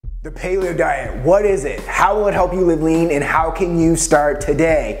The Paleo Diet, what is it? How will it help you live lean, and how can you start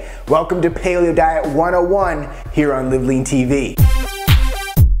today? Welcome to Paleo Diet 101 here on Live Lean TV.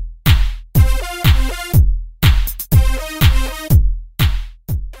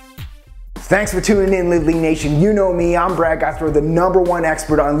 Thanks for tuning in, Live Lean Nation. You know me, I'm Brad Gouthro, the #1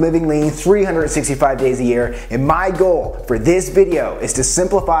 expert on living lean 365 days a year, and my goal for this video is to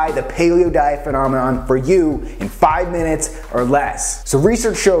simplify the paleo diet phenomenon for you in 5 minutes or less. So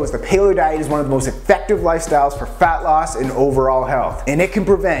research shows the paleo diet is one of the most effective lifestyles for fat loss and overall health, and it can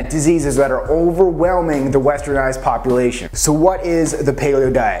prevent diseases that are overwhelming the westernized population. So what is the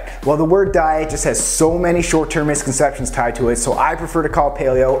paleo diet? Well, the word diet just has so many short-term misconceptions tied to it, so I prefer to call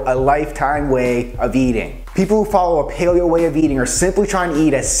paleo a lifetime way of eating. People who follow a paleo way of eating are simply trying to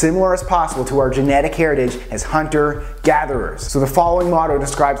eat as similar as possible to our genetic heritage as hunter-gatherers. So the following motto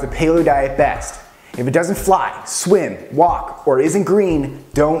describes the paleo diet best: if it doesn't fly, swim, walk, or isn't green,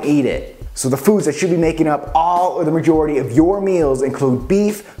 don't eat it. So the foods that should be making up all or the majority of your meals include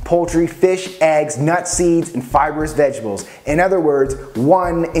beef, poultry, fish, eggs, nuts, seeds, and fibrous vegetables. In other words,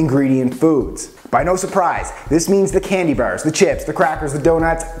 one ingredient foods. By no surprise, this means the candy bars, the chips, the crackers, the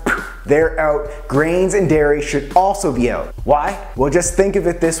donuts, they're out. Grains and dairy should also be out. Why? Well, just think of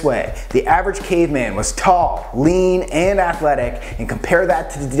it this way. The average caveman was tall, lean, and athletic, and compare that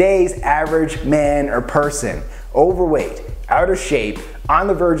to today's average man or person. Overweight, out of shape, on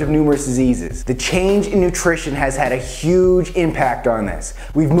the verge of numerous diseases. The change in nutrition has had a huge impact on this.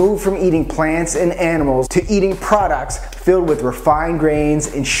 We've moved from eating plants and animals to eating products filled with refined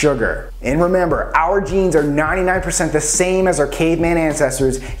grains and sugar. And remember, our genes are 99% the same as our caveman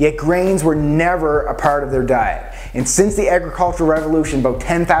ancestors, yet grains were never a part of their diet. And since the agricultural revolution about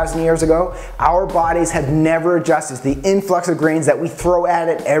 10,000 years ago, our bodies have never adjusted to the influx of grains that we throw at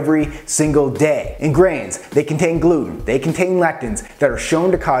it every single day. In grains, they contain gluten, they contain lectins that are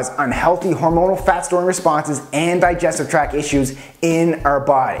shown to cause unhealthy hormonal fat storing responses and digestive tract issues in our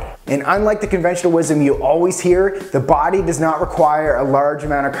body. And unlike the conventional wisdom you always hear, the body does not require a large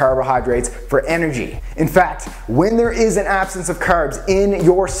amount of carbohydrates for energy. In fact, when there is an absence of carbs in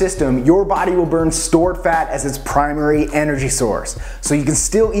your system, your body will burn stored fat as its primary energy source. So you can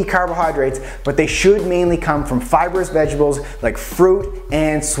still eat carbohydrates, but they should mainly come from fibrous vegetables like fruit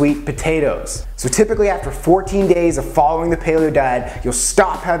and sweet potatoes. So typically after 14 days of following the paleo diet, you'll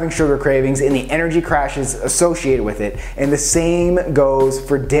stop having sugar cravings and the energy crashes associated with it. And the same goes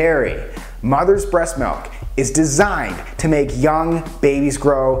for dairy. Mother's breast milk is designed to make young babies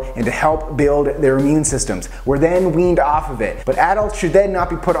grow and to help build their immune systems. We're then weaned off of it. But adults should then not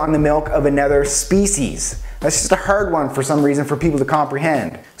be put on the milk of another species. That's just a hard one for some reason for people to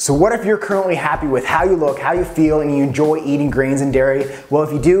comprehend. So what if you're currently happy with how you look, how you feel, and you enjoy eating grains and dairy? Well,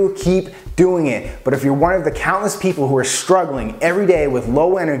 if you do, keep doing it. But if you're one of the countless people who are struggling every day with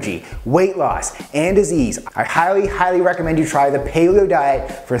low energy, weight loss, and disease, I highly recommend you try the paleo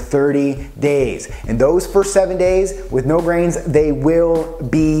diet for 30 days. And those first 7 days with no grains, they will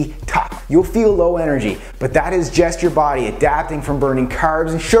be tough. You'll feel low energy, but that is just your body adapting from burning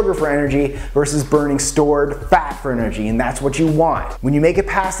carbs and sugar for energy versus burning stored fat for energy, and that's what you want. When you make it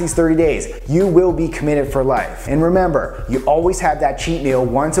past these 30 days, you will be committed for life. And remember, you always have that cheat meal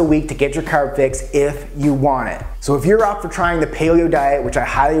once a week to get your carb fix if you want it. So if you're up for trying the paleo diet, which I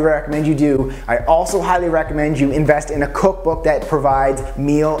highly recommend you do, I also highly recommend you invest in a cookbook that provides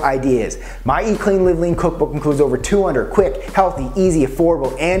meal ideas. My Eat Clean Live Lean cookbook includes over 200 quick, healthy, easy,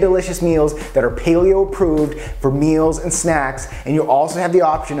 affordable, and delicious meals that are paleo approved for meals and snacks, and you'll also have the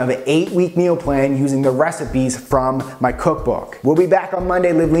option of an 8-week meal plan using the recipes from my cookbook. We'll be back on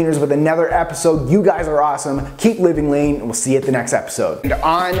Monday, Live Leaners, with another episode. You guys are awesome. Keep living lean, and we'll see you at the next episode. And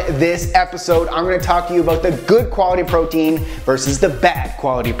on this episode, I'm going to talk to you about the good quality protein versus the bad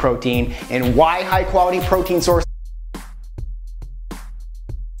quality protein and why high quality protein sources